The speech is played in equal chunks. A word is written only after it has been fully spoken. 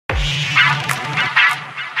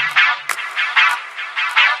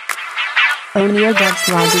Only against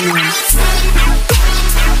Radium.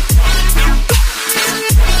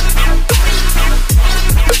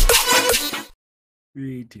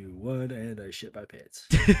 3, 2, 1, and I shit my pants.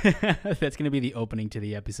 That's going to be the opening to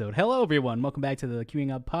the episode. Hello, everyone. Welcome back to the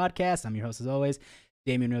Queuing Up podcast. I'm your host, as always,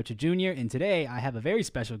 Damian Rocha Jr., and today I have a very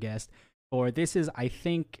special guest. This is, I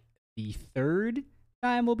think, the third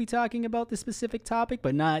time we'll be talking about this specific topic,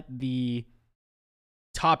 but not the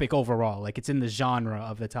topic overall. Like, it's in the genre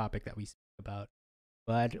of the topic that we speak about.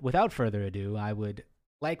 But without further ado, I would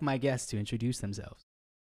like my guests to introduce themselves.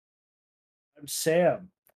 I'm Sam.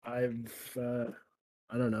 I'm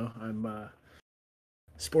a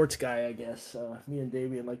sports guy, I guess. Me and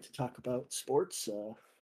Damian like to talk about sports.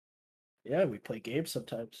 Yeah, we play games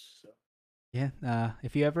sometimes. So. Yeah,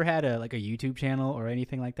 if you ever had a YouTube channel or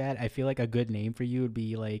anything like that, I feel like a good name for you would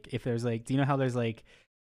be like, if there's like, do you know how there's like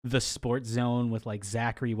the sports zone with like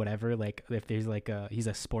Zachary whatever, like if there's like he's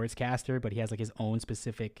a sportscaster but he has like his own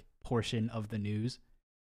specific portion of the news.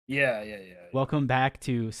 Yeah. Welcome back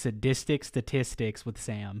to Sadistic Statistics with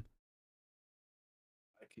Sam.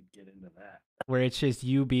 I could get into that. Where it's just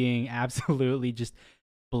you being absolutely just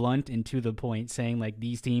blunt and to the point, saying like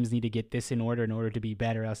these teams need to get this in order to be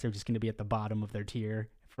better, else they're just going to be at the bottom of their tier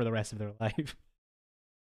for the rest of their life.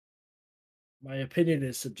 My opinion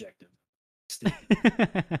is subjective.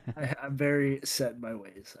 I'm very set in my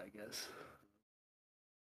ways, I guess.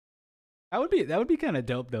 That would be kind of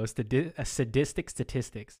dope though. Sadistic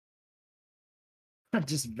Statistics. I'm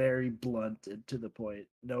just very blunt and to the point.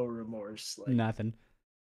 No remorse. Like Nothing.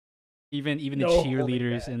 Even the no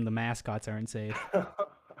cheerleaders and the mascots aren't safe.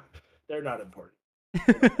 They're not important.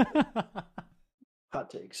 Hot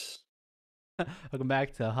takes. Welcome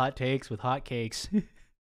back to Hot Takes with Hot Cakes.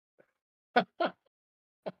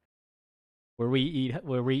 where we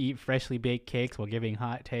eat freshly baked cakes while giving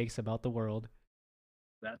hot takes about the world.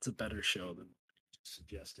 That's a better show than you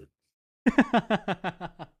suggested.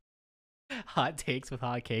 Hot Takes with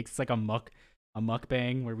Hot Cakes. It's like a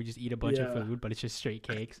mukbang where we just eat a bunch of food, but it's just straight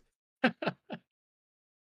cakes.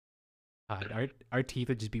 God, our teeth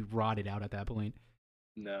would just be rotted out at that point.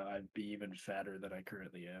 No, I'd be even fatter than I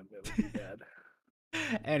currently am. It would be bad.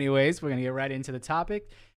 Anyways, we're going to get right into the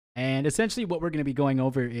topic. And essentially what we're going to be going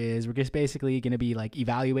over is we're just basically going to be like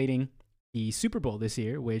evaluating the Super Bowl this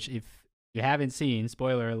year, which if you haven't seen,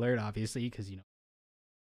 spoiler alert, obviously, because, I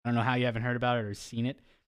don't know how you haven't heard about it or seen it,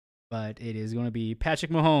 but it is going to be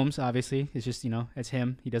Patrick Mahomes, obviously. It's just, it's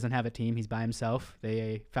him. He doesn't have a team. He's by himself.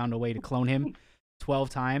 They found a way to clone him 12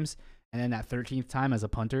 times, and then that 13th time as a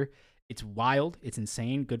punter. It's wild. It's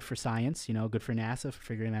insane. Good for science, good for NASA for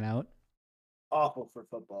figuring that out. Awful for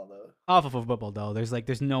football, though. Awful for football, though.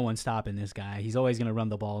 There's no one stopping this guy. He's always going to run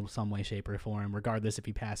the ball in some way, shape, or form, regardless if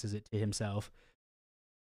he passes it to himself.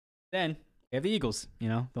 Then we have the Eagles.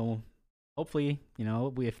 They'll hopefully,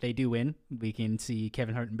 if they do win, we can see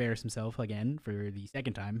Kevin Hart embarrass himself again for the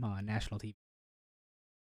second time on national TV.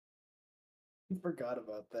 I forgot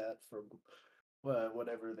about that from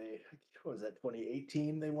whatever what was that,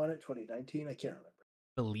 2018 they won it? 2019? I can't remember.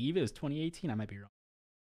 I believe it was 2018. I might be wrong.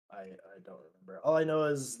 I don't remember. All I know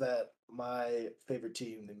is that my favorite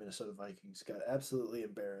team, the Minnesota Vikings, got absolutely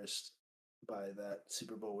embarrassed by that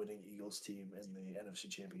Super Bowl winning Eagles team in the NFC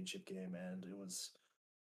Championship game, and it was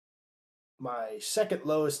my second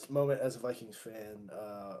lowest moment as a Vikings fan.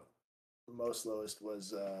 Most lowest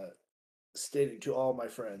was stating to all my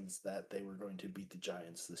friends that they were going to beat the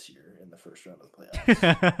Giants this year in the first round of the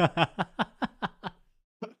playoffs.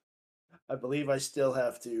 I believe I still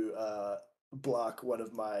have to block one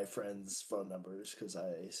of my friends' phone numbers because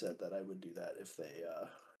I said that I would do that if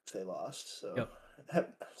they lost. So yep.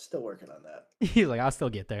 Still working on that. He's like, I'll still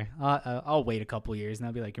get there. I'll wait a couple years and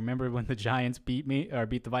I'll be like, remember when the Giants beat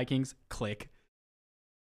the Vikings? Click.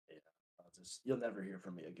 Yeah, you'll never hear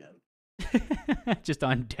from me again. Just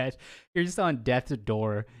on death. You're just on death's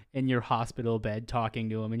door in your hospital bed talking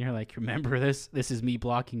to him, and you're like, remember this? This is me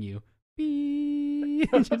blocking you.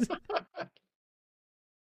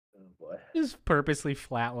 Oh boy. Just purposely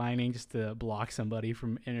flatlining just to block somebody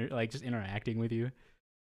from just interacting with you.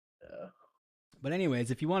 Yeah. But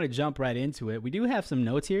anyways, if you want to jump right into it, we do have some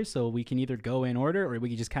notes here, so we can either go in order or we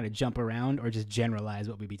can just kind of jump around or just generalize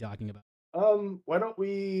what we'd be talking about. Why don't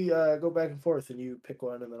we go back and forth and you pick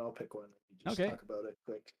one and then I'll pick one. Just okay. Talk about it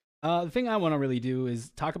quick. The thing I want to really do is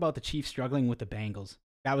talk about the Chiefs struggling with the Bengals.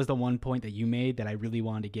 That was the one point that you made that I really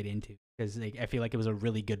wanted to get into because I feel like it was a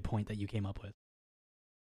really good point that you came up with.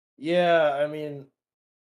 Yeah, I mean,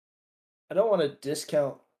 I don't want to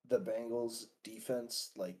discount the Bengals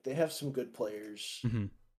defense. Like, they have some good players. Mm-hmm.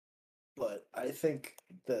 but I think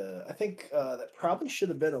that probably should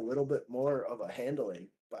have been a little bit more of a handling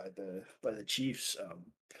by the Chiefs.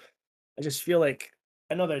 I just feel like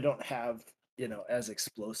I know they don't have as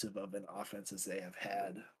explosive of an offense as they have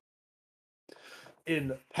had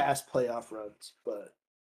in past playoff runs, but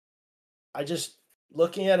I just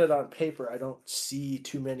looking at it on paper, I don't see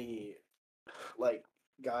too many like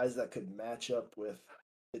guys that could match up with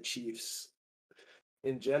the Chiefs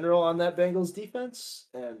in general on that Bengals defense.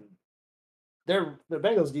 And the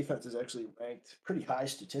Bengals defense is actually ranked pretty high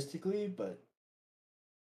statistically, but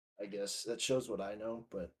I guess that shows what I know.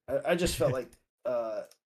 But I just felt like uh,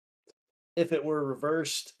 if it were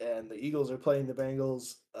reversed and the Eagles are playing the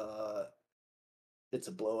Bengals, it's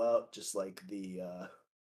a blowout, just like the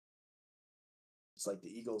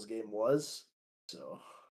Eagles game was. So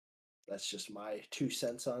that's just my 2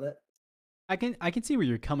 cents on it. I can see where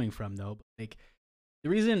you're coming from though. But like the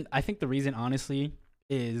reason honestly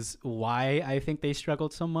is why I think they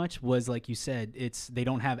struggled so much was like you said, it's they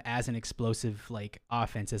don't have as an explosive like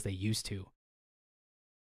offense as they used to.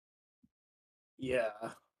 Yeah.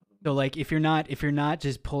 So like if you're not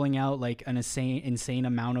just pulling out like an insane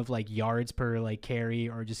amount of like yards per like carry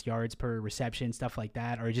or just yards per reception, stuff like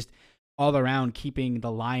that, or just all around keeping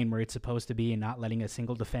the line where it's supposed to be and not letting a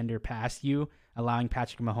single defender past you, allowing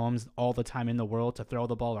Patrick Mahomes all the time in the world to throw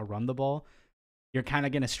the ball or run the ball, you're kind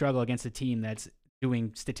of going to struggle against a team that's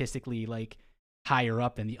doing statistically like higher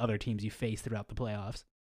up than the other teams you face throughout the playoffs.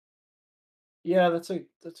 Yeah, that's a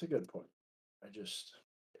good point. I just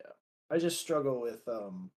yeah. I just struggle with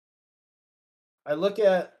I look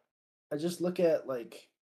at I just look at like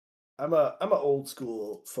I'm a old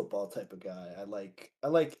school football type of guy. I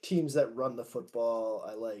like teams that run the football.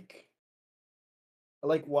 I like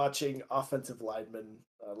watching offensive linemen.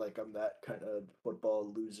 I'm that kind of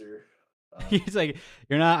football loser. It's like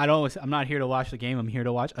you're not. I don't. I'm not here to watch the game. I'm here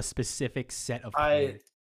to watch a specific set of I players.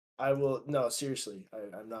 I will no seriously.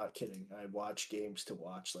 I'm not kidding. I watch games to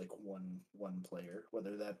watch like one player,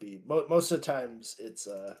 whether that be most of the times it's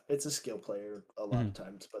a skill player a lot Mhm. of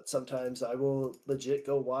times, but sometimes I will legit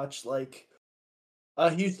go watch like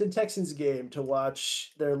a Houston Texans game to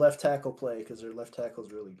watch their left tackle play because their left tackle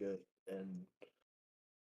is really good, and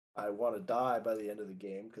I want to die by the end of the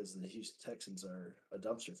game because the Houston Texans are a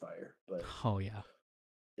dumpster fire. But Oh yeah.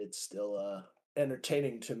 it's still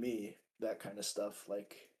entertaining to me, that kind of stuff,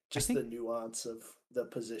 like I just think the nuance of the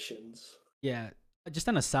positions. yeah. Just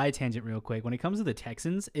on a side tangent, real quick. When it comes to the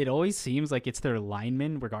Texans, it always seems like it's their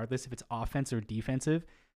linemen, regardless if it's offense or defensive,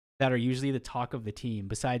 that are usually the talk of the team.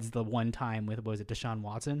 Besides the one time with what was it Deshaun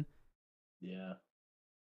Watson, Yeah.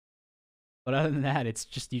 but other than that, it's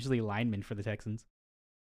just usually linemen for the Texans.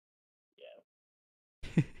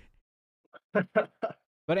 Yeah.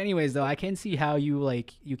 But anyways, though, I can see how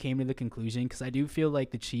you came to the conclusion because I do feel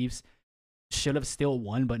like the Chiefs should have still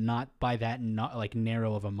won, but not by that not like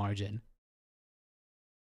narrow of a margin.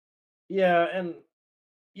 Yeah, and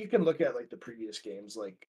you can look at like the previous games,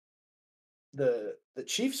 like the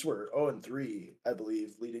Chiefs were 0-3, I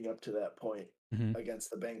believe, leading up to that point Hmm. against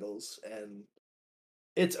the Bengals, and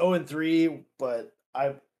it's 0-3, but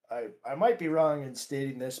I might be wrong in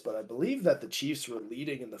stating this, but I believe that the Chiefs were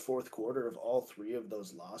leading in the fourth quarter of all three of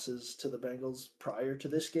those losses to the Bengals prior to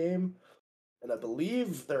this game. And I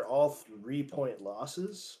believe they're all 3-point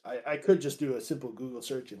losses. I could just do a simple Google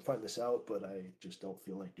search and find this out, but I just don't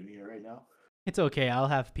feel like doing it right now. It's okay. I'll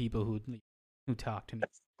have people who talk to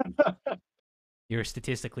me. You're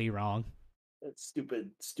statistically wrong. That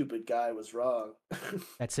stupid guy was wrong. That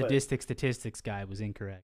But sadistic statistics guy was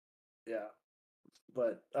incorrect. yeah.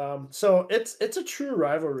 But so it's a true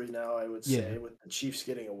rivalry now, I would Yeah. say, with the Chiefs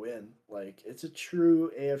getting a win. Like it's a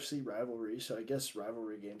true AFC rivalry, so I guess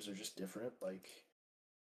rivalry games are just different. Like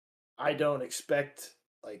I don't expect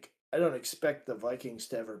I don't expect the Vikings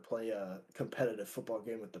to ever play a competitive football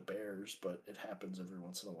game with the Bears, but it happens every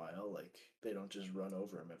once in a while. Like they don't just run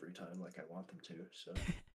over them every time like I want them to. So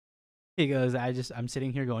He goes, I'm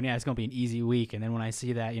sitting here going, yeah, it's gonna be an easy week, and then when I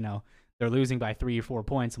see that, they're losing by 3 or 4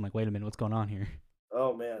 points, I'm like, wait a minute, what's going on here?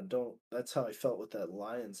 oh man, don't that's how I felt with that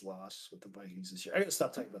Lions loss with the Vikings this year. I gotta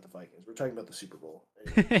stop talking about the Vikings. We're talking about the Super Bowl.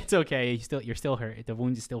 Anyways. It's okay. You're still hurt. The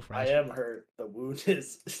wound is still I fresh. am hurt. The wound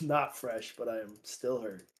is not fresh, but I am still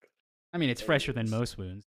hurt. I mean, it's fresher than Anyways, most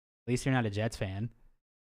wounds. At least you're not a Jets fan.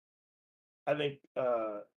 I think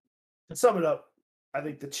to sum it up, I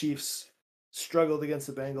think the Chiefs struggled against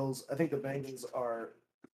the Bengals. I think the Bengals are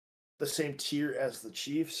the same tier as the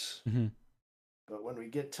Chiefs, Hmm. but when we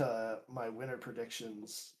get to my winner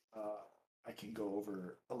predictions, I can go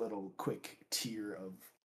over a little quick tier of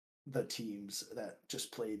the teams that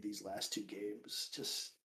just played these last two games.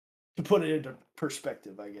 Just to put it into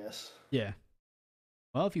perspective, I guess. Yeah.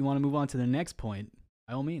 Well, if you want to move on to the next point,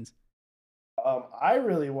 by all means. I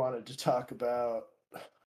really wanted to talk about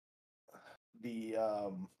the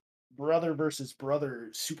brother versus brother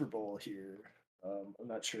Super Bowl here. I'm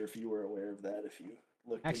not sure if you were aware of that. If you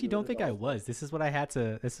looked I actually into don't it at think I all, but was. This is what I had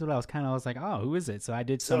to. This is what I was kind of. I was like, oh, who is it? So I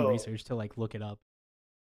did some so research to like look it up.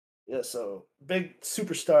 yeah, so big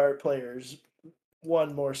superstar players,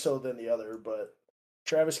 one more so than the other, but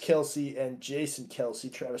Travis Kelsey and Jason Kelsey.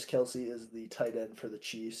 Travis Kelsey is the tight end for the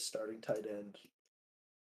Chiefs, starting tight end.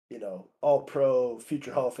 All pro,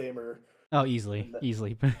 future Hall of Famer. Oh, easily, And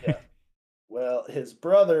easily. yeah, well, his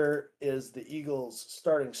brother is the Eagles'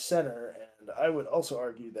 starting center, and I would also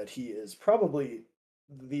argue that he is probably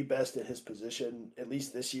the best at his position, at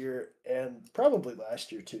least this year, and probably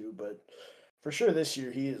last year too. But for sure, this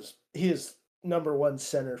year he is number one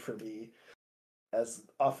center for me as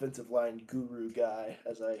offensive line guru guy,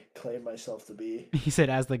 as I claim myself to be. He said,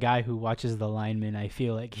 as the guy who watches the linemen, I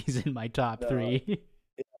feel like he's in my top No, three.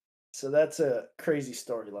 so that's a crazy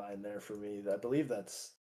storyline there for me. I believe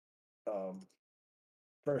that's um,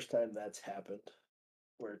 first time that's happened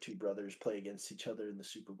where two brothers play against each other in the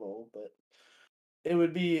Super Bowl. But I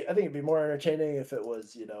think it'd be more entertaining if it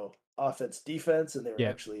was, offense, defense, and they were Yeah.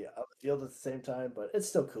 actually on the field at the same time. But it's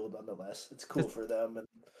still cool nonetheless. It's cool for them and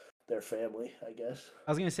their family, I guess.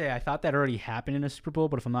 I was gonna say I thought that already happened in a Super Bowl,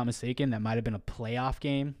 but if I'm not mistaken, that might have been a playoff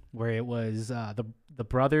game where it was the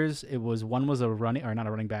brothers. It was one was a running or not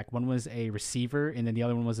a running back, one was a receiver, and then the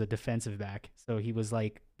other one was a defensive back. So he was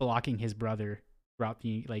like blocking his brother throughout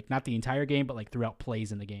the like not the entire game, but like throughout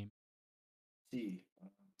plays in the game. See,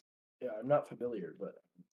 yeah, I'm not familiar, but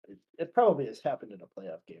it probably has happened in a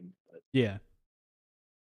playoff game. But Yeah,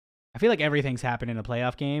 I feel like everything's happened in a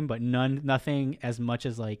playoff game, but nothing as much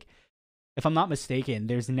as like if I'm not mistaken,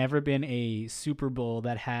 there's never been a Super Bowl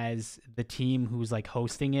that has the team who's like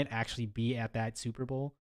hosting it actually be at that Super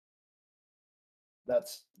Bowl.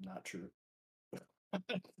 that's not true.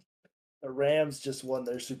 The Rams just won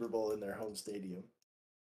their Super Bowl in their home stadium.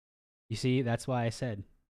 You see, that's why I said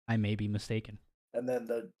I may be mistaken. And then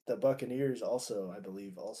the Buccaneers also, I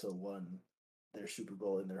believe, also won their Super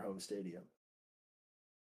Bowl in their home stadium.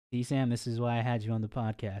 See, Sam, this is why I had you on the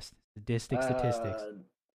podcast. Statistics.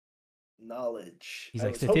 Knowledge. He's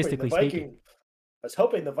like, statistically speaking. I was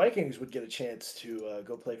hoping the Vikings would get a chance to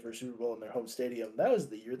go play for a Super Bowl in their home stadium. That was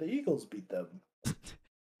the year the Eagles beat them.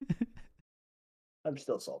 I'm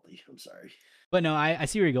still salty. I'm sorry. But no, I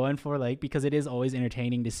see where you're going for, like, because it is always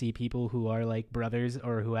entertaining to see people who are like brothers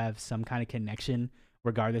or who have some kind of connection,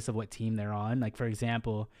 regardless of what team they're on. Like, for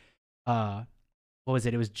example, what was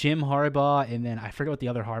it? It was Jim Harbaugh, and then I forget what the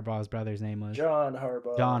other Harbaugh's brother's name was. John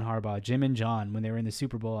Harbaugh. John Harbaugh, Jim and John, when they were in the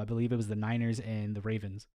Super Bowl. I believe it was the Niners and the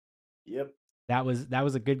Ravens. Yep. That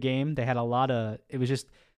was a good game. They had a lot of. It was just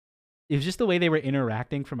the way they were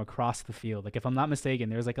interacting from across the field. Like, if I'm not mistaken,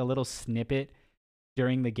 there's like a little snippet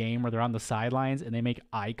during the game where they're on the sidelines and they make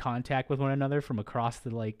eye contact with one another from across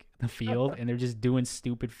the field, and they're just doing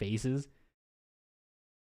stupid faces.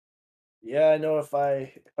 Yeah, I know if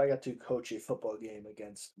I got to coach a football game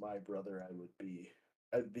against my brother,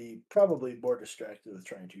 I'd be probably more distracted with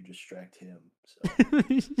trying to distract him. So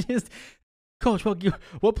Just, Coach,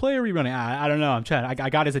 what play are we running? I don't know. I'm trying. I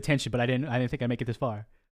got his attention, but I didn't think I'd make it this far.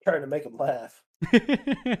 trying to make him laugh.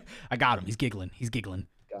 I got him. He's giggling.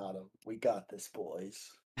 Got him. We got this,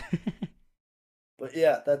 boys. But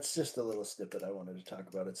yeah, that's just a little snippet I wanted to talk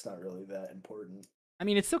about. It's not really that important. I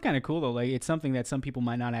mean, it's still kind of cool though. Like, it's something that some people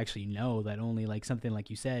might not actually know. That only like something like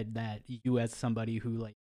you said that you as somebody who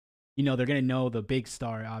like, they're gonna know the big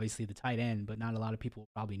star, obviously the tight end, but not a lot of people will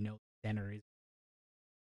probably know the center is.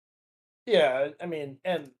 Yeah, I mean,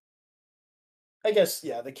 and I guess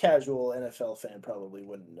yeah, the casual NFL fan probably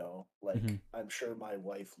wouldn't know. Like, Mhm. I'm sure my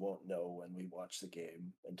wife won't know when we watch the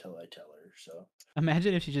game until I tell her. So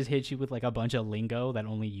Imagine if she just hit you with like a bunch of lingo that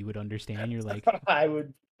only you would understand. You're like, I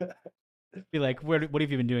would, be like, what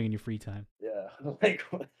have you been doing in your free time? yeah, like,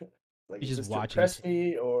 You're is just this to watching. impress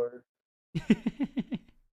me or?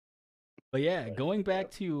 But yeah, But, going yeah.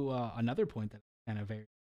 back to another point that kind of very,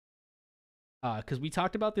 because we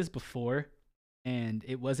talked about this before, and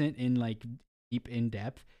it wasn't in like deep in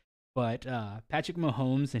depth, but Patrick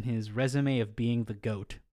Mahomes and his resume of being the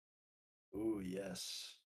GOAT. Ooh,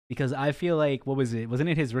 yes. Because I feel like, what was it? Wasn't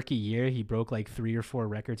it his rookie year? He broke like 3 or 4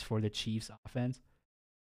 records for the Chiefs offense.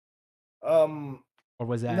 Or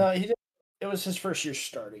was that? No, he didn't. It was his first year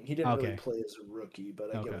starting. He didn't really Okay. play as a rookie, but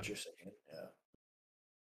I get Okay. what you're saying. Yeah.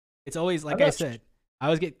 It's always like I'm I not said. I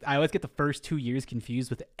always get the first 2 years confused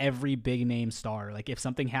with every big name star. Like if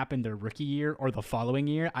something happened their rookie year or the following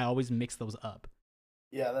year, I always mix those up.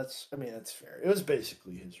 Yeah, that's fair. It was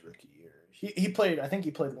basically his rookie year. He played. I think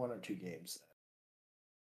he played 1 or 2 games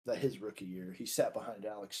that his rookie year. He sat behind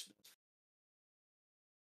Alex Smith,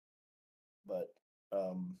 but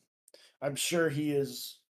I'm sure he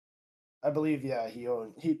is. I believe, yeah,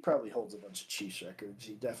 he probably holds a bunch of Chiefs records.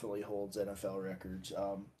 He definitely holds NFL records.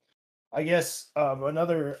 I guess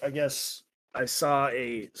another. I guess I saw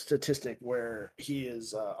a statistic where he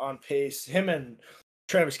is on pace. Him and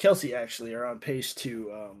Travis Kelsey actually are on pace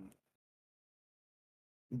to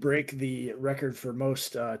break the record for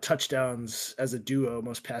most touchdowns as a duo,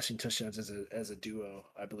 most passing touchdowns as a duo.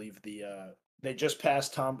 I believe they just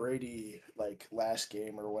passed Tom Brady like last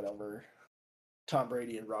game or whatever. Tom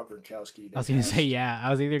Brady and Rob Gronkowski. I They was gonna say passed. yeah. I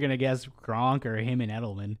was either gonna guess Gronk or him and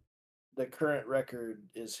Edelman. The current record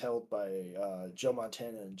is held by Joe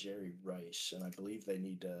Montana and Jerry Rice, and I believe they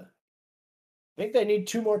need to. I think they need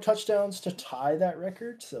 2 more touchdowns to tie that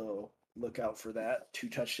record. So look out for that. 2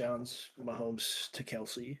 touchdowns, Mahomes to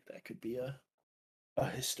Kelsey. That could be a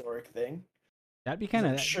historic thing. That'd be 'Cause kind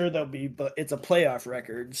I'm of sure they'll be, but it's a playoff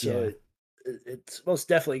record, so yeah. it's most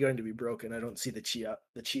definitely going to be broken. I don't see the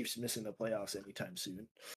Chiefs missing the playoffs anytime soon,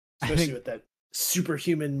 I especially think. with that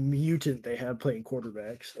superhuman mutant they have playing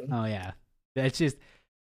quarterback. So. Oh yeah. That's just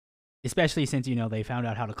especially since they found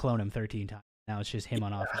out how to clone him 13 times. Now it's just him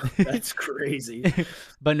on offense. That's crazy.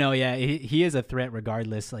 But no, yeah, he is a threat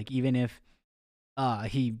regardless. Like even if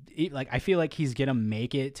like I feel like he's gonna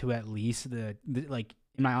make it to at least the like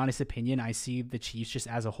in my honest opinion, I see the Chiefs just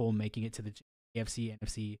as a whole making it to the AFC,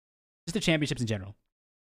 NFC, just the championships in general.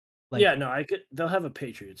 Like Yeah, no, I could. They'll have a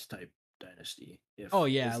Patriots type dynasty if oh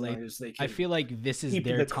yeah, as like long as they I can feel like this is keep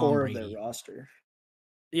their the Tom core of their Brady. roster.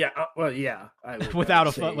 Yeah, well, yeah,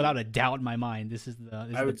 without say without a doubt in my mind. This is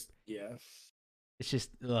I would, yeah. it's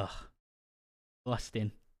just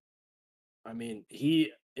busting. I mean,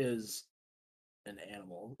 he is an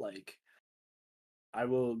animal. Like, I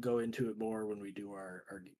will go into it more when we do our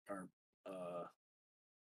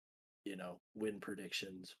win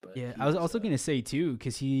predictions. But Yeah, I he was is also gonna say too,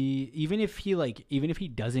 because even if he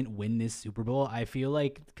doesn't win this Super Bowl, I feel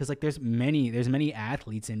like because like there's many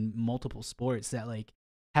athletes in multiple sports that like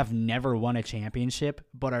have never won a championship,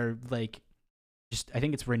 but are like just I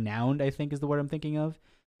think it's renowned. I think is the word I'm thinking of.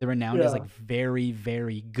 They're renowned as yeah, like very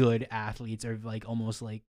very good athletes, or like almost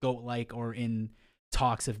like goat like, or in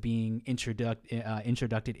talks of being introduced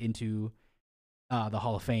into the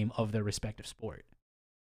Hall of Fame of their respective sport.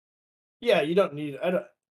 yeah. You don't need. I don't.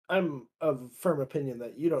 I'm of firm opinion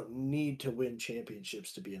that you don't need to win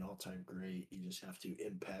championships to be an all-time great. You just have to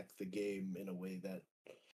impact the game in a way that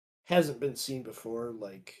hasn't been seen before.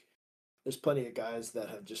 Like there's plenty of guys that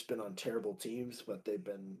have just been on terrible teams, but they've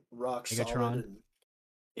been rock solid Megatron. and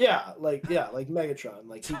like Megatron.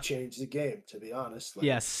 Like he changed the game, to be honest.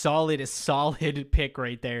 Yeah, Like solid pick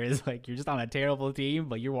right there. Is like you're just on a terrible team,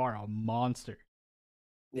 but you are a monster.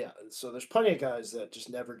 yeah, so there's plenty of guys that just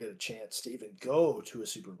never get a chance to even go to a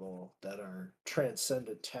Super Bowl that are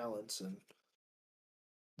transcendent talents, and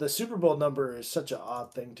the Super Bowl number is such an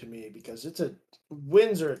odd thing to me because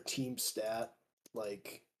wins are a team stat.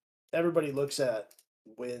 Like everybody looks at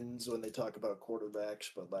wins when they talk about quarterbacks,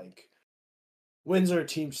 but like wins are a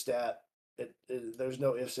team stat. There's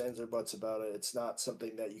no ifs, ands, or buts about it. It's not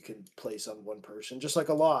something that you can place on one person. Just like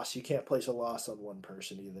a loss, you can't place a loss on one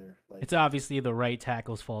person either. It's Like, obviously the right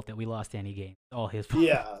tackle's fault that we lost any game. It's all his fault.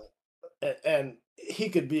 yeah, and he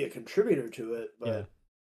could be a contributor to it, Yeah, but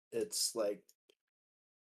it's like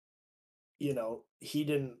he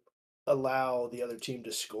didn't allow the other team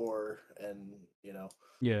to score, and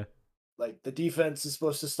yeah. like the defense is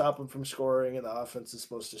supposed to stop them from scoring, and the offense is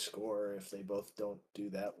supposed to score. If they both don't do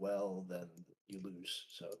that well, then you lose.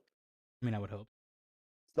 So it's I mean, I would hope.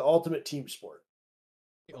 the ultimate team sport.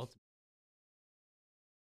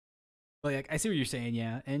 But like, I see what you're saying,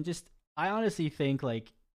 yeah, and just I honestly think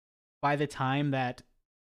like by the time that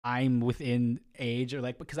I'm within age, or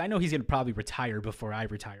like because I know he's gonna probably retire before I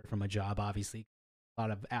retire from a job. Obviously, a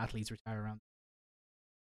lot of athletes retire around.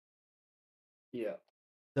 Yeah.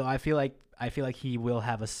 So I feel like he will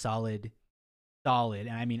have a solid, and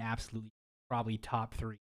I mean absolutely probably top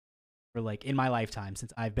three for like in my lifetime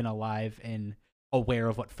since I've been alive and aware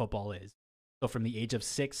of what football is. So from the age of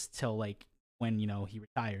 6 till like when he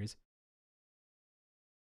retires,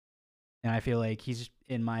 and I feel like he's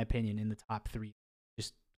in my opinion in the top three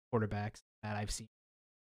just quarterbacks that I've seen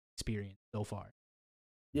experience so far.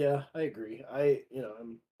 Yeah, I agree.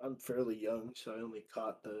 I'm fairly young, so I only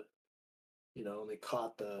caught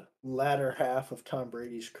the latter half of Tom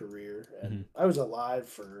Brady's career, Hmm. and I was alive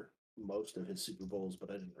for most of his Super Bowls, but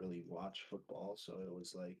I didn't really watch football, so it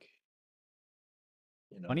was like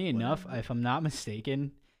Funny enough, if I'm not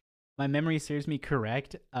mistaken, my memory serves me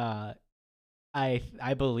correct. I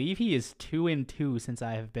believe he is 2-2 since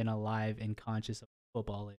I have been alive and conscious of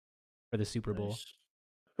football for the Super Bowl.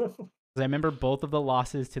 Nice. 'Cause I remember both of the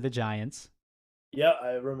losses to the Giants. Yeah,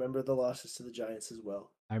 I remember the losses to the Giants as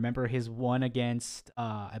well. I remember his one against,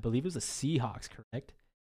 I believe it was the Seahawks, correct?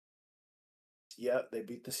 Yeah, they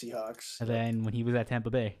beat the Seahawks. And Yep. then when he was at Tampa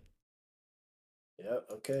Bay, Yeah,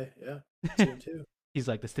 okay, yeah. 2-2. he's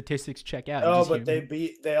like, the statistics check out. You Oh, just but hear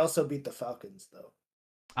me. they also beat the Falcons though.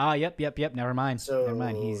 Yep. Never mind. Never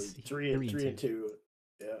mind. So He's three and two.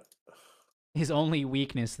 Yeah. His only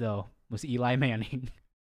weakness though was Eli Manning.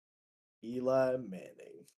 Eli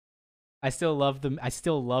Manning. I still love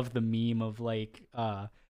the meme of like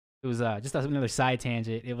it was just another side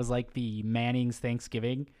tangent. It was like the Manning's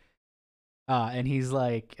Thanksgiving. And he's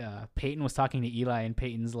like, Peyton was talking to Eli, and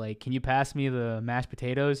Peyton's like, "Can you pass me the mashed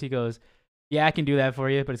potatoes?" He goes, "Yeah, I can do that for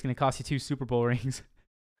you, but it's gonna cost you 2 Super Bowl rings."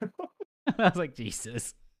 I was like,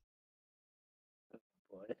 Jesus.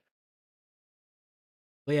 Boy.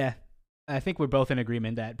 But yeah, I think we're both in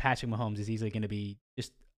agreement that Patrick Mahomes is easily going to be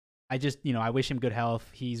I wish him good health.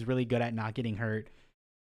 He's really good at not getting hurt.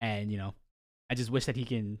 And, I just wish that he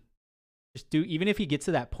can just even if he gets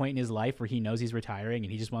to that point in his life where he knows he's retiring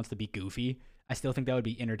and he just wants to be goofy, I still think that would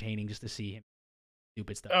be entertaining just to see him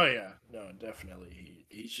stupid stuff. Oh yeah, no, definitely.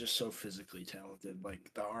 He's just so physically talented.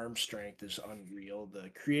 Like the arm strength is unreal. The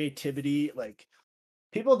creativity, like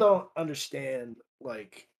people don't understand.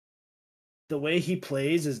 Like the way he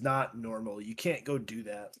plays is not normal. You can't go do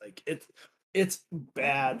that. Like it's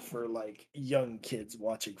bad for like young kids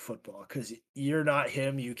watching football because you're not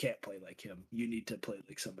him. You can't play like him. You need to play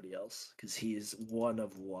like somebody else because he's one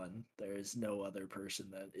of one. There is no other person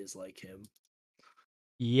that is like him.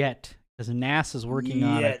 Yet, because NASA's working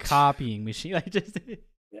on a copying machine. Like just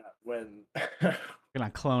yeah, when we're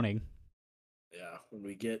not cloning. Yeah, when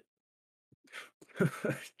we get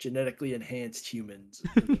genetically enhanced humans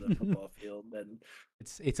into the football field, then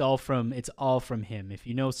it's all from him. If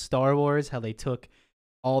you know Star Wars, how they took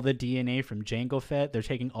all the DNA from Jango Fett, they're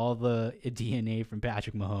taking all the DNA from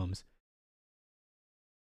Patrick Mahomes.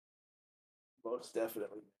 Most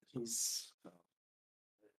definitely, he's.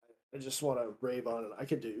 I just want to rave on it.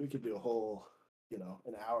 We could do a whole,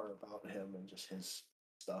 an hour about him and just his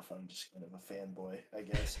stuff. I'm just kind of a fanboy, I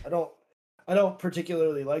guess. I don't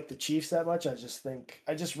particularly like the Chiefs that much. I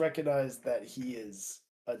just recognize that he is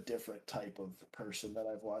a different type of person that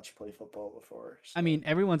I've watched play football before. So. I mean,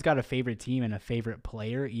 everyone's got a favorite team and a favorite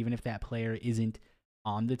player, even if that player isn't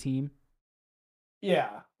on the team.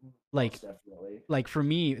 Yeah, definitely. Like for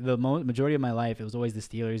me, the majority of my life, it was always the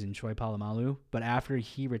Steelers and Troy Polamalu. But after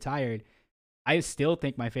he retired, I still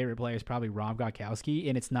think my favorite player is probably Rob Gronkowski,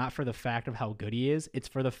 and it's not for the fact of how good he is; it's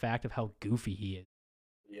for the fact of how goofy he is.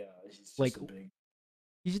 Yeah, he's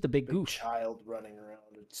just a big goof child running around.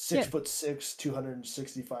 6'6",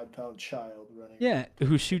 265-pound child running. Yeah,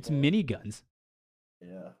 who shoots miniguns.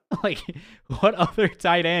 Yeah. Like, what other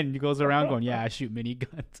tight end goes around going, "Yeah, I shoot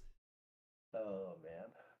miniguns"? Oh man.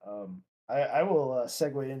 I will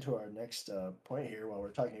segue into our next point here while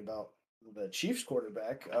we're talking about the Chiefs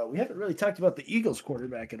quarterback. We haven't really talked about the Eagles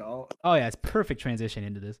quarterback at all. Oh yeah, it's perfect transition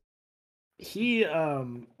into this. He,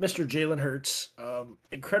 Mr. Jalen Hurts,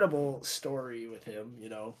 incredible story with him,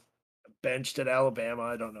 benched at Alabama.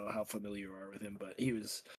 I don't know how familiar you are with him, but he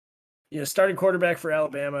was, starting quarterback for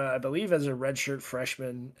Alabama, I believe as a redshirt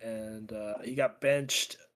freshman, and he got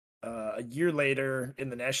benched a year later in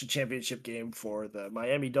the national championship game for the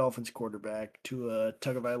Miami Dolphins quarterback, Tua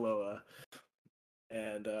Tagovailoa.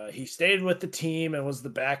 And he stayed with the team and was the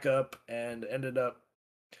backup and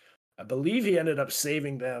I believe he ended up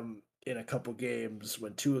saving them in a couple games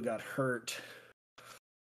when Tua got hurt.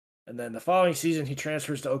 And then the following season, he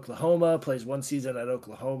transfers to Oklahoma, plays one season at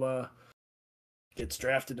Oklahoma, gets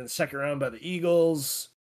drafted in the second round by the Eagles,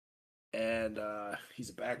 and he's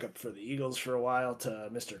a backup for the Eagles for a while to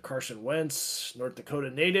Mr. Carson Wentz, North Dakota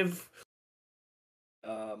native.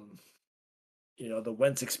 The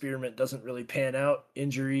Wentz experiment doesn't really pan out.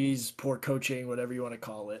 Injuries, poor coaching, whatever you want to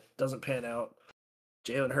call it, doesn't pan out.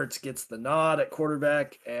 Jalen Hurts gets the nod at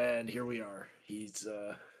quarterback, and here we are. He's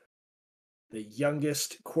the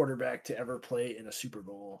youngest quarterback to ever play in a Super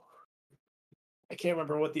Bowl. I can't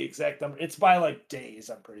remember what the exact number. It's by like days,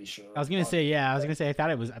 I'm pretty sure. I was gonna say, yeah. I was gonna say, I thought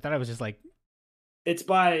it was just like. It's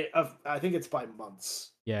by. I think it's by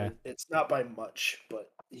months. Yeah. It's not by much,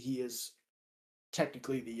 but he is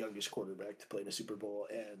technically the youngest quarterback to play in a Super Bowl,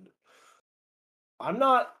 and I'm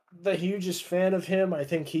not the hugest fan of him. I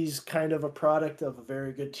think he's kind of a product of a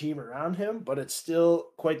very good team around him, but it's still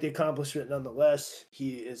quite the accomplishment nonetheless.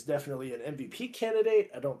 He is definitely an MVP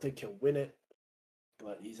candidate. I don't think he'll win it,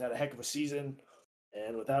 but he's had a heck of a season.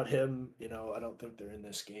 And without him, I don't think they're in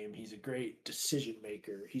this game. He's a great decision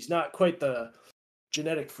maker. He's not quite the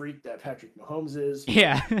genetic freak that Patrick Mahomes is.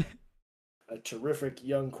 Yeah. A terrific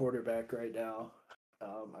young quarterback right now.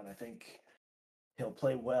 And I think he'll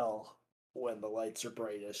play well when the lights are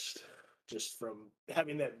brightest, just from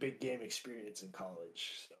having that big game experience in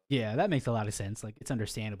college. So. Yeah, that makes a lot of sense. Like, it's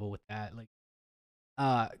understandable with that.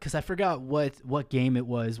 Like, because I forgot what game it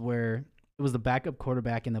was where it was the backup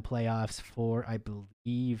quarterback in the playoffs for, I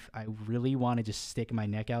believe, I really want to just stick my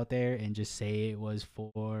neck out there and just say it was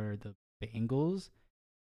for the Bengals.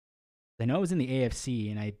 I know it was in the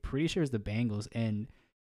AFC, and I'm pretty sure it's the Bengals. And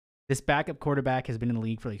this backup quarterback has been in the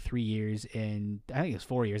league for like 3 years, and I think it was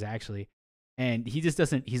 4 years actually. And he just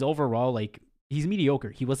doesn't. He's overall like he's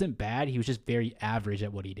mediocre. He wasn't bad. He was just very average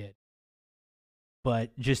at what he did.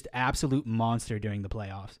 But just absolute monster during the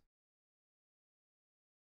playoffs.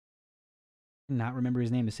 Not remember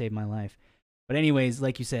his name to save my life. But anyways,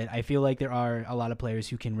 like you said, I feel like there are a lot of players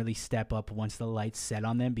who can really step up once the lights set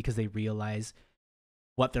on them because they realize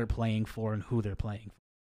what they're playing for and who they're playing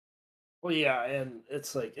for. Well, yeah, and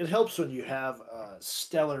it's like it helps when you have a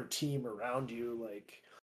stellar team around you. Like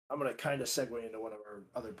I'm gonna kind of segue into one of our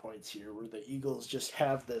other points here, where the Eagles just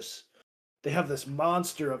have this. They have this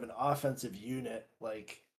monster of an offensive unit.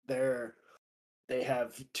 Like they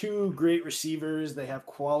have two great receivers. They have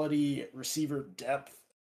quality receiver depth.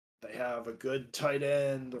 They have a good tight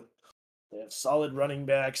end. They have solid running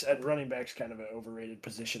backs. And running back's kind of an overrated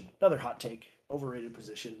position. Another hot take. Overrated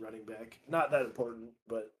position, running back. Not that important,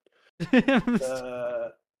 but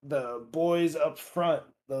the boys up front,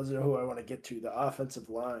 those are who I want to get to. The offensive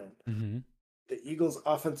line. Mm-hmm. The Eagles'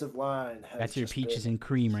 offensive line has That's your just peaches been, and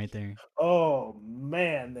cream right there. oh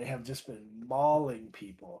man, they have just been mauling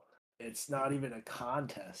people. It's not even a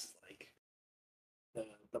contest. Like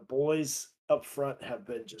the boys up front have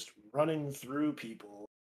been just running through people,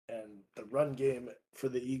 and the run game for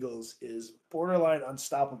the Eagles is borderline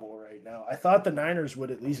unstoppable right now. I thought the Niners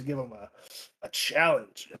would at least give them a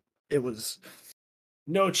challenge. It was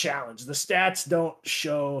no challenge. The stats don't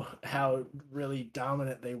show how really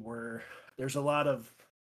dominant they were. There's a lot of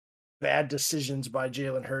bad decisions by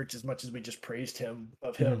Jalen Hurts, as much as we just praised him,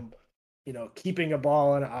 of him, keeping a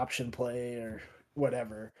ball on an option play or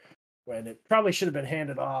whatever, when it probably should have been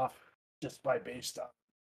handed off just by based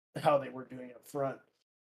on how they were doing up front.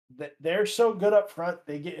 They're so good up front,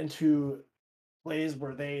 they get into plays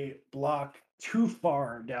where they block too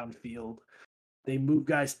far downfield. They move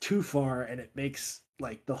guys too far, and it makes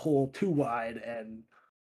like the hole too wide, and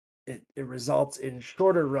it results in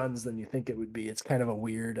shorter runs than you think it would be. It's kind of a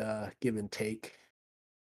weird give and take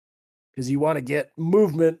because you want to get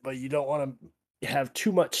movement, but you don't want to have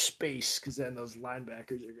too much space because then those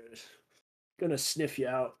linebackers are gonna sniff you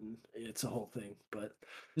out, and it's a whole thing. But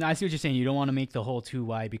No, I see what you're saying. You don't want to make the hole too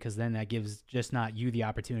wide because then that gives just not you the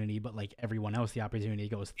opportunity, but like everyone else the opportunity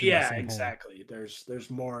goes through the yeah, same exactly. There's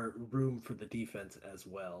more room for the defense as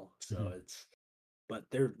well. So Mhm. but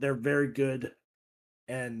they're very good,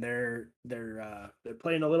 and they're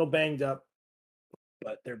playing a little banged up,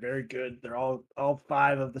 but they're very good. They're all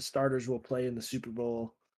five of the starters will play in the Super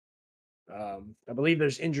Bowl. I believe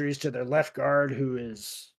there's injuries to their left guard, who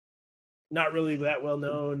is not really that well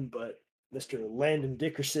known, but Mr. Landon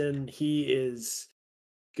Dickerson, he is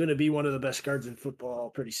going to be one of the best guards in football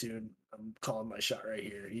pretty soon. I'm calling my shot right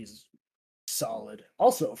here. He's solid.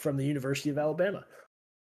 Also from the University of Alabama.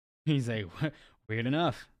 He's like, weird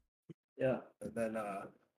enough. Yeah. And then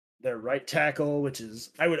their right tackle, which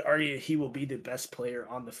is, I would argue he will be the best player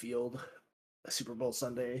on the field Super Bowl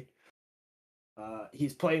Sunday.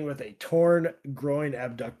 He's playing with a torn groin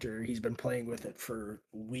abductor. He's been playing with it for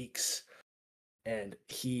weeks, and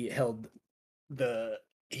he held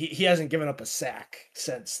he hasn't given up a sack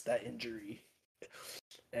since that injury.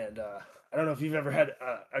 And I don't know if you've ever had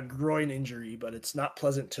a groin injury, but it's not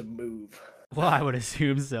pleasant to move. Well, I would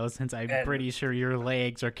assume so, since I'm And pretty sure your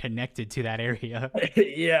legs are connected to that area.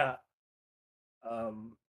 yeah.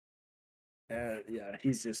 And yeah,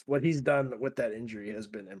 he's just what he's done with that injury has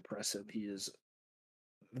been impressive. He is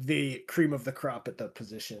the cream of the crop at the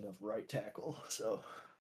position of right tackle. So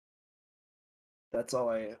that's all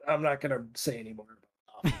I'm not gonna say anymore.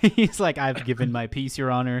 He's like, I've given my piece,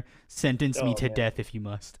 Your Honor. Sentence me Oh to man, death if you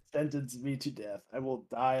must. sentence me to death. I will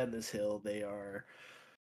die on this hill. They are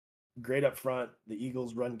great up front. The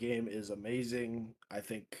Eagles' run game is amazing. I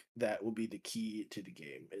think that will be the key to the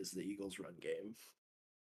game is the Eagles' run game.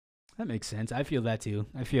 That makes sense. I feel that too.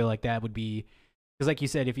 I feel like that would be because, like you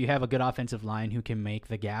said, if you have a good offensive line who can make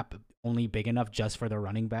the gap only big enough just for the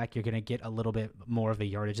running back, you're going to get a little bit more of the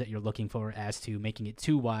yardage that you're looking for as to making it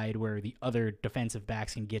too wide where the other defensive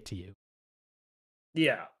backs can get to you.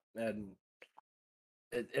 Yeah, and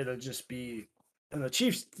it'll just be. And the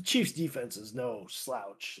Chiefs defense is no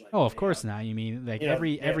slouch. Like Oh, of they course have, not. You mean like you know,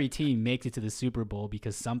 every team makes it to the Super Bowl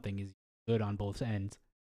because something is good on both ends.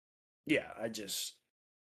 yeah. I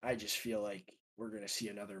just feel like we're gonna see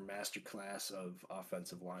another masterclass of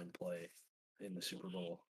offensive line play in the Super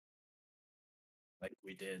Bowl, like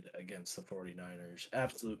we did against the 49ers.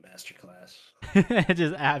 Absolute masterclass.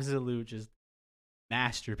 Just absolute, just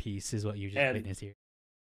masterpiece is what you just And witnessed here.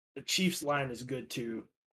 the Chiefs line is good too,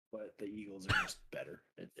 but the Eagles are just better.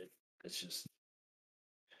 It's just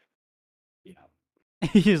yeah.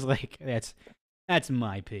 He's like, that's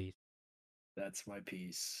my piece. That's my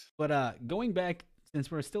piece. But going back, since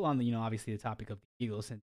we're still on the, obviously the topic of the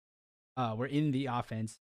Eagles, and we're in the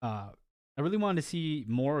offense, I really wanted to see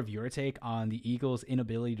more of your take on the Eagles'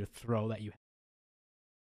 inability to throw that you have.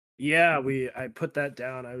 Yeah, I put that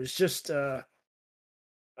down. I was just I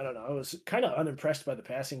don't know. I was kind of unimpressed by the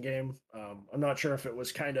passing game. I'm not sure if it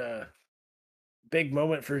was kind of big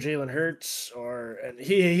moment for Jalen Hurts and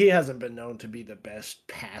he hasn't been known to be the best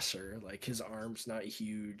passer. Like his arm's not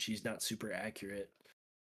huge. He's not super accurate.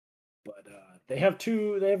 But they have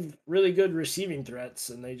really good receiving threats,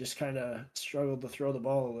 and they just kind of struggled to throw the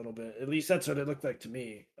ball a little bit. At least that's what it looked like to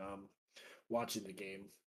me watching the game.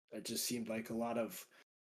 It just seemed like a lot of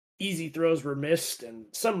easy throws were missed, and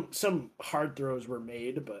some hard throws were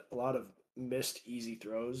made, but a lot of missed easy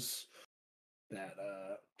throws that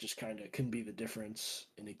just kind of can be the difference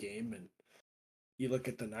in a game. And you look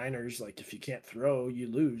at the Niners, like if you can't throw, you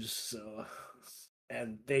lose. So,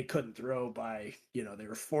 and they couldn't throw they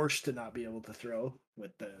were forced to not be able to throw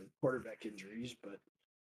with the quarterback injuries. But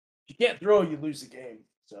if you can't throw, you lose the game.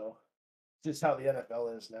 So, it's just how the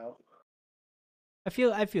NFL is now. I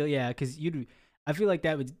feel, yeah, because I feel like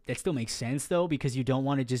that still makes sense though, because you don't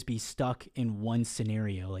want to just be stuck in one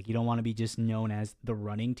scenario. Like you don't want to be just known as the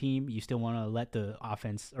running team. You still want to let the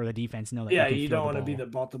offense or the defense know that Yeah, you can you throw don't the want to be ball.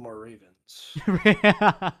 the Baltimore Ravens.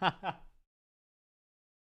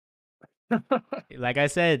 Like I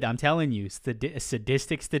said, I'm telling you,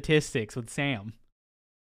 sadistic statistics with Sam.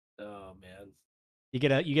 Oh man. You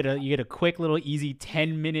get a quick little easy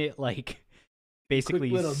 10-minute like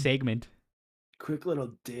basically segment. Quick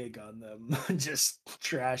little dig on them. Just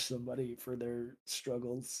trash somebody for their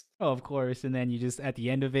struggles. Oh, of course, and then you just at the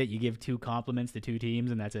end of it, you give 2 compliments to 2 teams,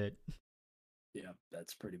 and that's it. Yeah,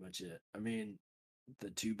 that's pretty much it. I mean, the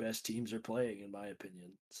 2 best teams are playing, in my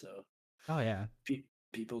opinion. So Oh yeah,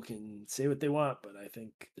 people can say what they want, but I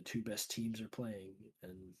think the 2 best teams are playing,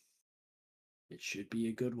 and it should be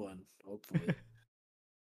a good one. Hopefully.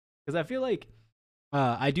 because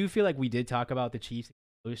I do feel like we did talk about the Chiefs'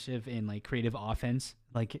 explosive and like creative offense,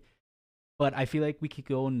 like, but I feel like we could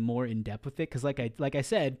go more in depth with it because, like I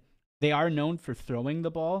said, they are known for throwing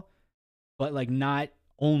the ball, but like not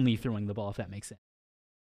only throwing the ball, if that makes sense.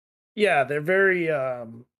 Yeah, they're very.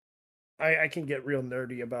 I can get real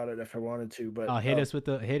nerdy about it if I wanted to, but Hit us with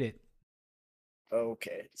the hit it.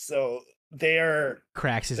 okay, so they are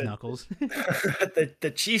Cracks his knuckles.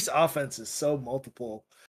 the Chiefs' offense is so multiple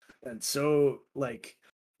and so like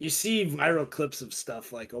you see viral clips of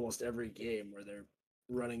stuff like almost every game where they're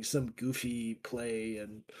running some goofy play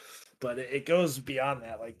but it goes beyond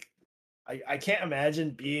that. Like I can't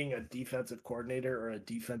imagine being a defensive coordinator or a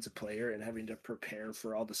defensive player and having to prepare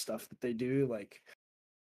for all the stuff that they do. Like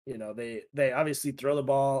they obviously throw the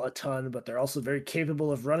ball a ton, but they're also very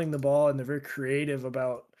capable of running the ball, and they're very creative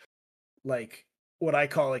about like what I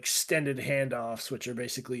call extended handoffs, which are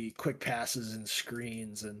basically quick passes and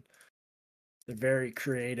screens. And they're very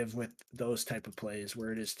creative with those type of plays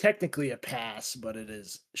where it is technically a pass, but it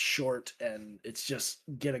is short and it's just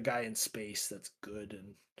get a guy in space that's good.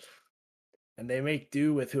 And they make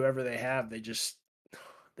do with whoever they have. They just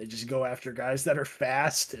go after guys that are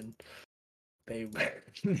fast, and they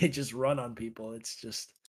they just run on people. It's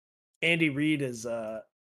just Andy Reid is an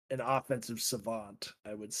offensive savant,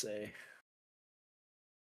 I would say.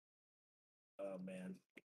 Oh man,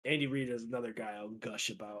 Andy Reid is another guy I'll gush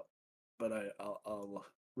about, but I'll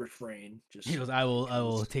refrain He just goes, I will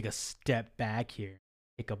because. take a step back here,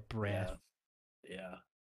 take a breath. Yeah,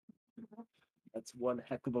 yeah, that's one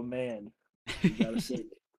heck of a man. You gotta say.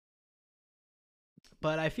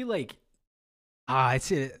 But I feel like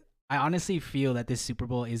it's it. I honestly feel that this Super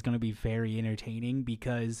Bowl is going to be very entertaining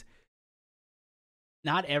because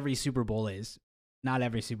not every Super Bowl is. Not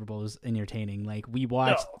every Super Bowl is entertaining. Like we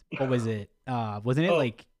watched, No. what was it? Wasn't it Oh,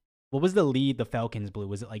 like What was the lead the Falcons blew?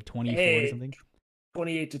 Was it like 24 or something?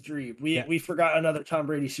 28-3. Yeah. We forgot another Tom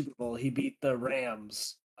Brady Super Bowl. He beat the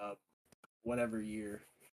Rams, whatever year.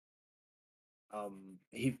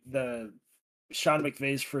 The Sean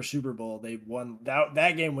McVay's first Super Bowl. They won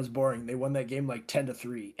that game was boring. They won that game like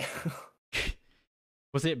 10-3.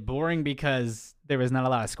 Was it boring because there was not a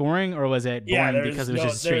lot of scoring, or was it boring because it was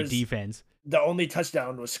just straight defense? The only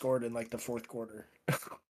touchdown was scored in like the fourth quarter.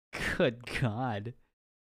 Good God.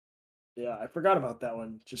 Yeah, I forgot about that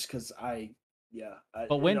one just because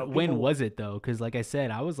But when was it though? Because like I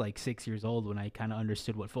said, I was like 6 years old when I kind of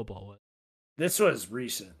understood what football was. This was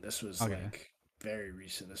recent. This was Okay. like very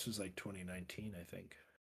recent. This was like 2019, I think.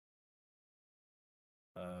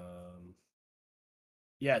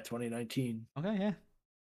 Yeah, 2019. Okay, yeah.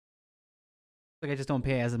 Like I just don't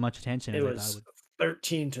pay as much attention as It I thought I was would.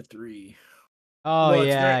 13-3. Oh Well,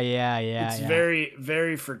 yeah. It's very,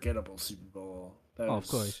 very forgettable Super Bowl. Of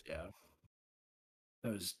course. Yeah.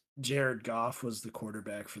 That was Jared Goff was the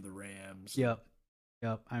quarterback for the Rams. Yep.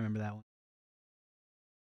 I remember that one.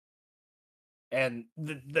 And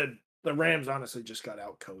the Rams honestly just got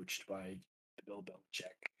outcoached by Bill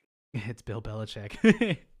Belichick. It's Bill Belichick.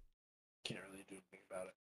 Can't really do anything about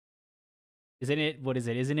it. Isn't it? What is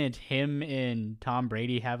it? Isn't it him and Tom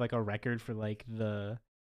Brady have like a record for like the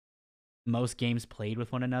most games played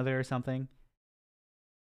with one another or something?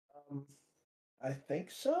 I think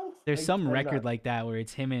so. There's some I'm record not- like that where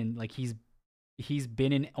it's him and like he's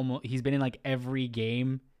been in like every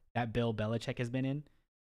game that Bill Belichick has been in.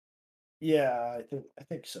 Yeah, I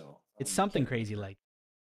think so. It's something Can't crazy remember. like.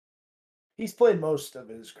 He's played most of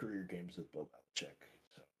his career games with Bill Belichick.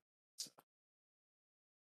 So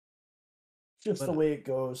it's just the way it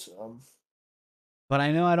goes. But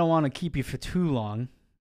I know I don't want to keep you for too long.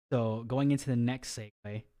 So going into the next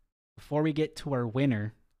segue, before we get to our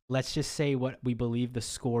winner, let's just say what we believe the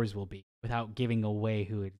scores will be without giving away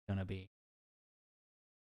who it's gonna be.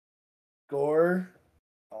 Gore,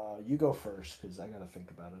 you go first because I gotta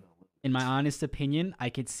think about it. In my honest opinion, I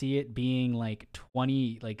could see it being like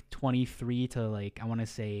 23 to like I want to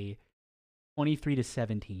say 23 to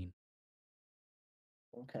 17.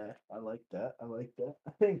 Okay, I like that. I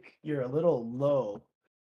think you're a little low.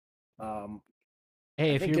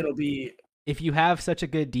 Hey, I think it'll be. if you have such a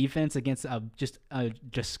good defense against just a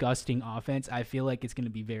disgusting offense, I feel like it's going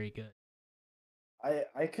to be very good.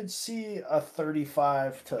 I could see a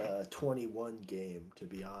 35-21 game, to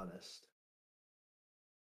be honest.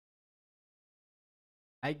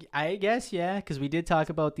 I guess, yeah, because we did talk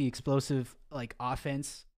about the explosive like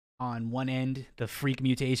offense on one end, the freak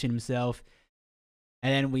mutation himself,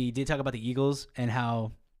 and then we did talk about the Eagles and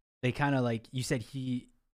how they kind of like you said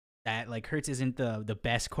that like Hurts isn't the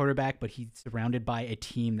best quarterback, but he's surrounded by a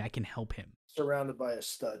team that can help him. Surrounded by a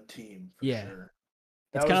stud team, for Yeah. sure.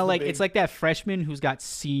 It's kind of like it's like that freshman who's got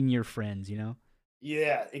senior friends, you know?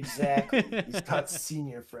 Yeah, exactly. He's got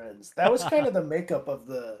senior friends. That was kind of the makeup of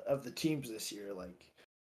the teams this year. Like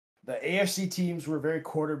the AFC teams were very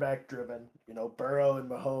quarterback driven. You know, Burrow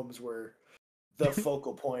and Mahomes were the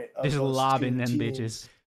focal point of Just those lobbing two them teams. bitches.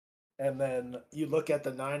 And then you look at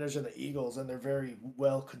the Niners and the Eagles, and they're very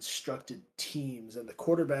well constructed teams, and the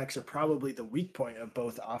quarterbacks are probably the weak point of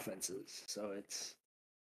both offenses. So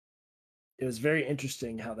it was very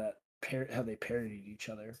interesting how they parodied each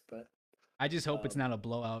other. But I just hope it's not a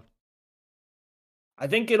blowout. I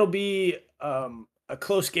think it'll be a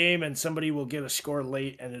close game, and somebody will get a score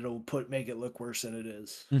late, and it'll make it look worse than it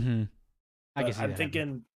is. Mm-hmm. I But can see I'm that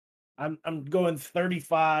thinking, I'm going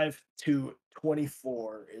 35-24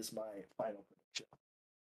 is my final prediction.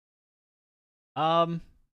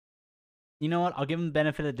 You know what? I'll give him the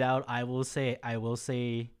benefit of the doubt. I will say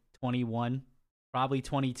 21, probably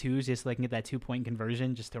 22, just so I can get that 2-point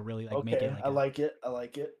conversion, just to really like make it. I like it.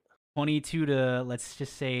 22 to let's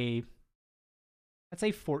say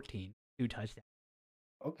 14, 2 touchdowns.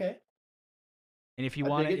 Okay. And if you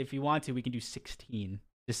want to, we can do 16,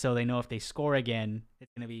 just so they know if they score again,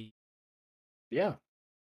 it's gonna be. Yeah.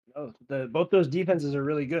 No, both those defenses are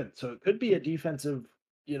really good, so it could be a defensive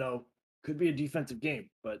game,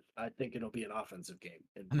 but I think it'll be an offensive game.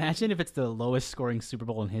 Imagine if it's the lowest scoring Super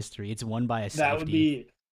Bowl in history. It's won by a safety. That would be.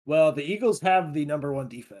 Well, the Eagles have the number one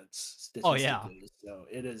defense statistically. Oh, yeah. So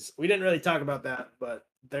it is. We didn't really talk about that, but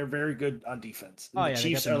they're very good on defense. And Oh, the yeah, they got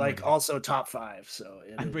Chiefs the are number like one. also top 5. So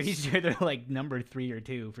I'm pretty sure they're like number 3 or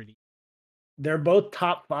 2 for the. They're both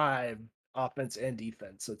top 5 offense and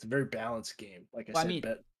defense. So it's a very balanced game. Like I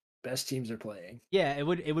said, best teams are playing. Yeah, it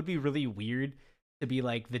would be really weird to be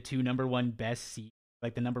like the 2 number 1 best seeds,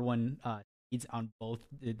 like the number 1 seeds on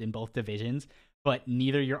in both divisions, but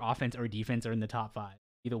neither your offense or defense are in the top 5.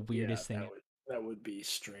 Be the weirdest thing. That would be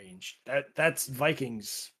strange. That's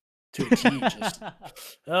Vikings to a T. Just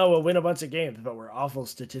we'll win a bunch of games, but we're awful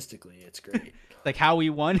statistically. It's great. Like how we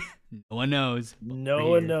won, no one knows. But No we're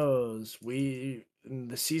one here. knows. We in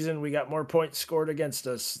the season we got more points scored against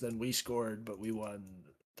us than we scored, but we won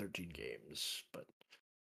 13 games. But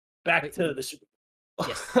back Wait. to the Super Bowl.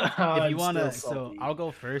 Yes. If I'm you wanna, still so salty. I'll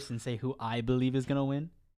go first and say who I believe is gonna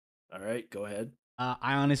win. All right, go ahead.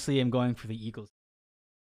 I honestly am going for the Eagles.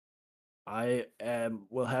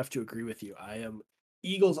 Will have to agree with you. I am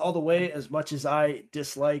Eagles all the way. As much as I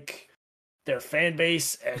dislike their fan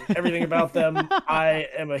base and everything about them, I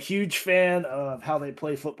am a huge fan of how they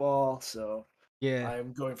play football. So Yeah.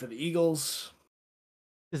 I'm going for the Eagles.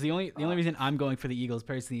 Because the only reason I'm going for the Eagles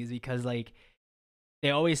personally is because like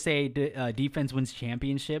they always say defense wins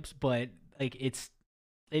championships, but like it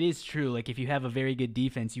is true. Like if you have a very good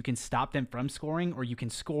defense, you can stop them from scoring, or you can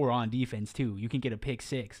score on defense too. You can get a pick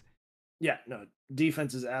six. Yeah, no,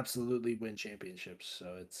 defenses absolutely win championships.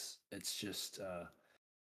 So it's just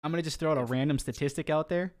I'm gonna just throw out a random statistic out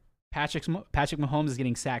there. Patrick Mahomes is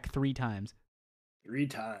getting sacked 3 times. 3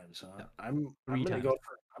 times. Huh? Yeah, I'm 3 gonna times. go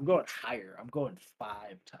for. I'm going higher. I'm going 5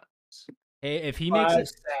 times. Hey, if he makes 5 it,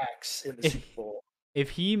 sacks in the Super Bowl.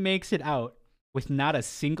 if he makes it out with not a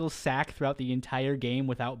single sack throughout the entire game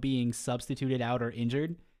without being substituted out or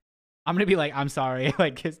injured, I'm gonna be like, I'm sorry.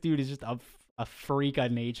 Like this dude is just a freak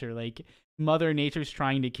of nature. Like Mother Nature's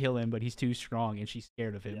trying to kill him, but he's too strong and she's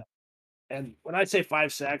scared of him. Yeah. And when I say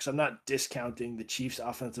 5 sacks, I'm not discounting the Chiefs'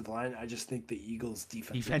 offensive line. I just think the Eagles'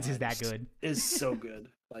 Defense is that good. Is so good.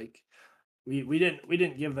 Like we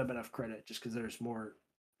didn't give them enough credit just because there's more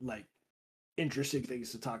like interesting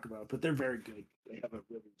things to talk about. But they're very good. They have a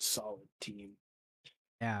really solid team.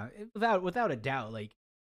 Yeah, without a doubt. Like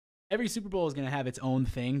every Super Bowl is gonna have its own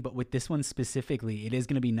thing, but with this one specifically, it is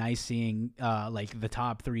gonna be nice seeing like the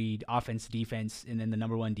top 3 offense, defense, and then the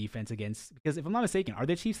number 1 defense against. Because if I'm not mistaken, are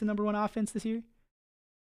the Chiefs the number 1 offense this year?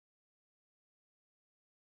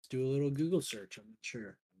 Let's do a little Google search. I'm not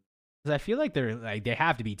sure. Because I feel like they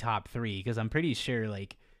have to be top 3. Because I'm pretty sure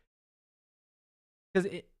like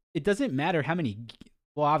because it doesn't matter how many.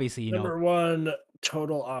 Well, obviously you Number know 1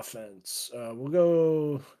 total offense.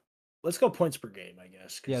 Let's go points per game, I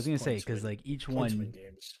guess. Yeah, I was gonna say because like each points one. win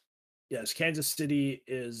games. Yes, Kansas City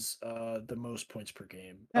is the most points per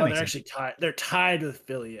game. That makes they're sense. actually tied. They're tied with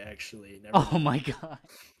Philly. Actually, Oh my god.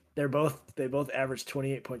 they both average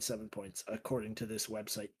 28.7 points according to this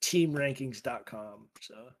website, TeamRankings.com.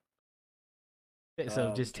 So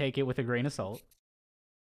just take it with a grain of salt.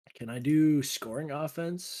 Can I do scoring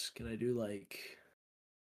offense? Can I do like?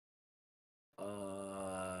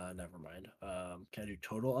 Never mind. Can I do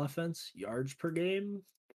total offense? Yards per game?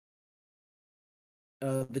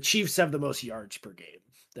 The Chiefs have the most yards per game.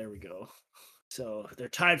 There we go. So they're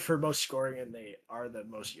tied for most scoring, and they are the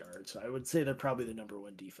most yards. So I would say they're probably the number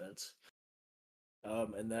 1 defense.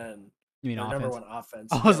 And then You mean offense? number 1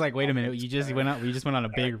 offense. I was like, wait a minute, you just went on a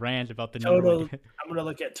big rant about the total. number 1. I'm gonna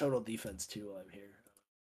look at total defense too while I'm here.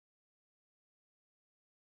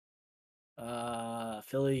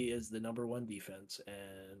 Philly is the number 1 defense,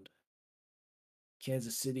 and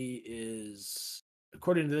Kansas City is,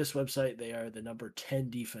 according to this website, they are the number 10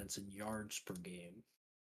 defense in yards per game.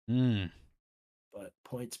 But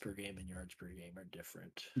points per game and yards per game are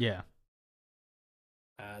different. Yeah.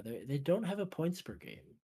 They don't have a points per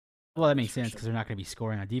game. Well, that makes sense because they're not going to be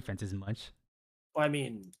scoring on defense as much. Well, I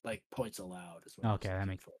mean, like points allowed is what. Okay, that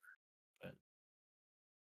makes. But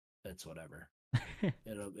that's whatever.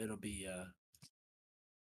 It'll be an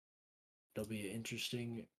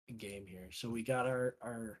interesting game here. So we got our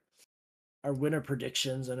winner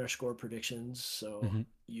predictions and our score predictions. So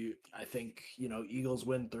I think Eagles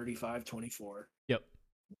win 35-24. Yep.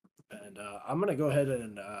 And I'm gonna go ahead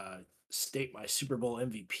and state my Super Bowl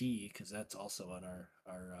MVP because that's also on our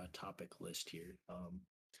topic list here.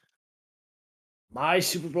 My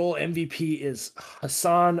Super Bowl MVP is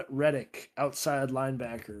Hassan Reddick, outside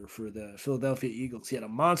linebacker for the Philadelphia Eagles. He had a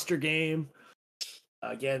monster game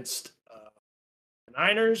against the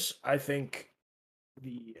Niners. I think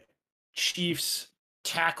the Chiefs'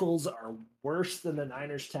 tackles are worse than the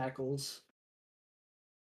Niners' tackles.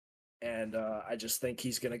 And I just think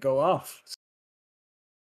he's going to go off.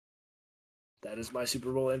 That is my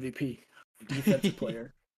Super Bowl MVP, defensive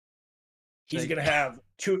player. He's going to have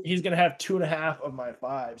 2.5 of my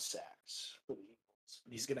 5 sacks for the Eagles.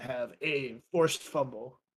 He's going to have a forced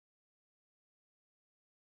fumble.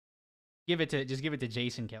 Just give it to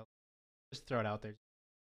Jason Kelce. Just throw it out there.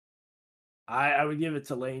 I would give it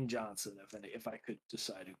to Lane Johnson if I could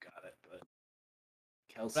decide who got it, but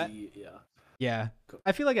Kelce, yeah. Yeah,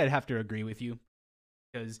 I feel like I'd have to agree with you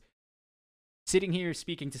because sitting here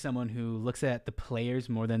speaking to someone who looks at the players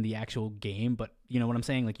more than the actual game, but you know what I'm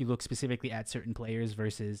saying? Like you look specifically at certain players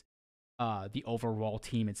versus the overall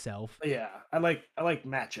team itself. Yeah, I like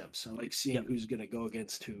matchups. I like seeing Yep. who's gonna go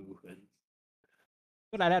against who. And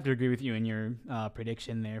But I'd have to agree with you in your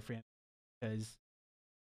prediction there, Fran, because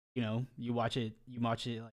you know you watch it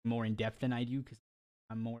like more in depth than I do, because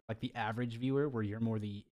I'm more like the average viewer, where you're more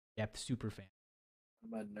the depth super fan.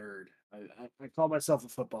 I'm a nerd. I call myself a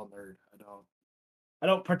football nerd. I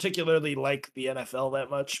don't particularly like the NFL that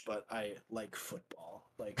much, but I like football.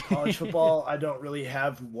 Like college football, I don't really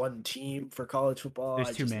have one team for college football.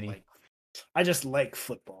 There's too many. I just like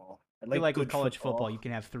football. I I feel like with good college football, you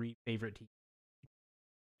can have 3 favorite teams.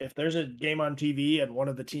 If there's a game on TV and one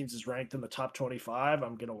of the teams is ranked in the top 25,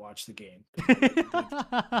 I'm gonna watch the game.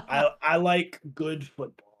 I like good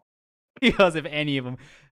football. Because if any of them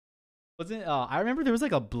wasn't, I remember there was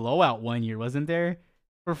like a blowout one year, wasn't there,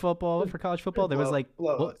 for football, for college football? There was like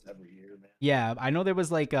blowouts every year, man. yeah, I know there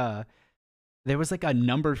was like a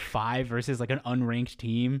number 5 versus like an unranked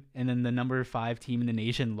team, and then the number 5 team in the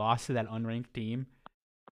nation lost to that unranked team.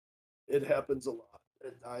 It happens a lot.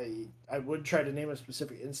 I would try to name a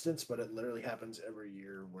specific instance, but it literally happens every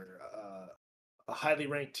year where a highly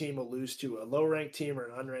ranked team will lose to a low ranked team or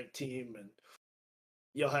an unranked team, and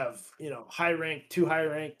you'll have two high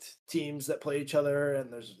ranked teams that play each other,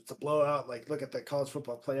 and it's a blowout. Like look at the college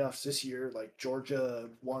football playoffs this year. Like Georgia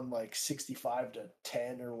won like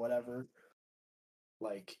 65-10 or whatever.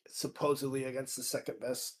 Like supposedly against the second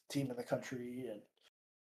best team in the country, and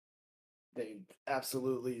they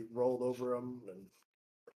absolutely rolled over them. And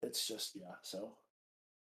it's just so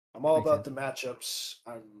I'm all Makes about sense. the matchups.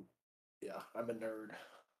 I'm a nerd,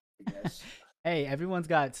 I guess. Hey, everyone's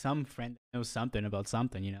got some friend that knows something about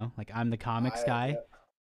something, you know? Like I'm the comics guy.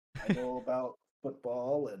 I know about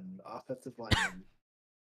football and offensive linemen.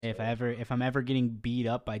 If I'm ever getting beat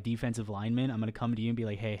up by defensive linemen, I'm gonna come to you and be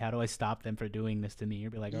like, "Hey, how do I stop them from doing this to me?"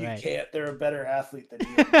 You'll be like, "All right." You can't. They're a better athlete than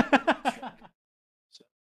you.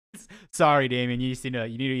 Sorry, Damien. You need to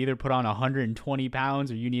either put on 120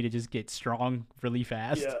 pounds or you need to just get strong really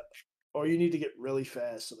fast. Yeah, or you need to get really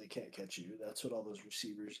fast so they can't catch you. That's what all those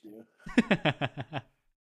receivers do. But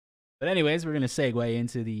anyways, we're gonna segue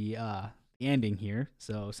into the ending here.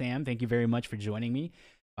 So, Sam, thank you very much for joining me.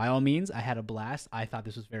 By all means, I had a blast. I thought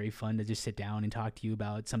this was very fun to just sit down and talk to you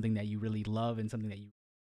about something that you really love and something that you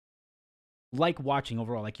like watching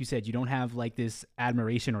overall. Like you said, you don't have like this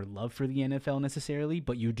admiration or love for the NFL necessarily,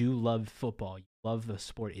 but you do love football. You love the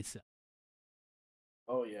sport itself.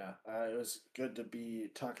 Oh yeah, it was good to be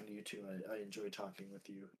talking to you too. I enjoy talking with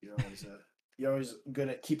you. You're always good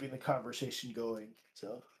at keeping the conversation going.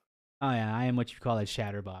 So. Oh yeah, I am what you call a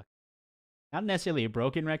chatterbox. Not necessarily a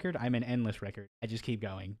broken record. I'm an endless record. I just keep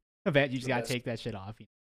going. I bet you just gotta take that shit off.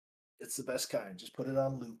 It's the best kind. Just put it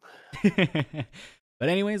on loop. But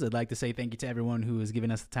anyways, I'd like to say thank you to everyone who has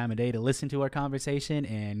given us the time of day to listen to our conversation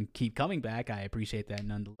and keep coming back. I appreciate that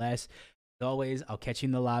nonetheless. As always, I'll catch you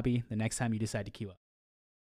in the lobby the next time you decide to queue up.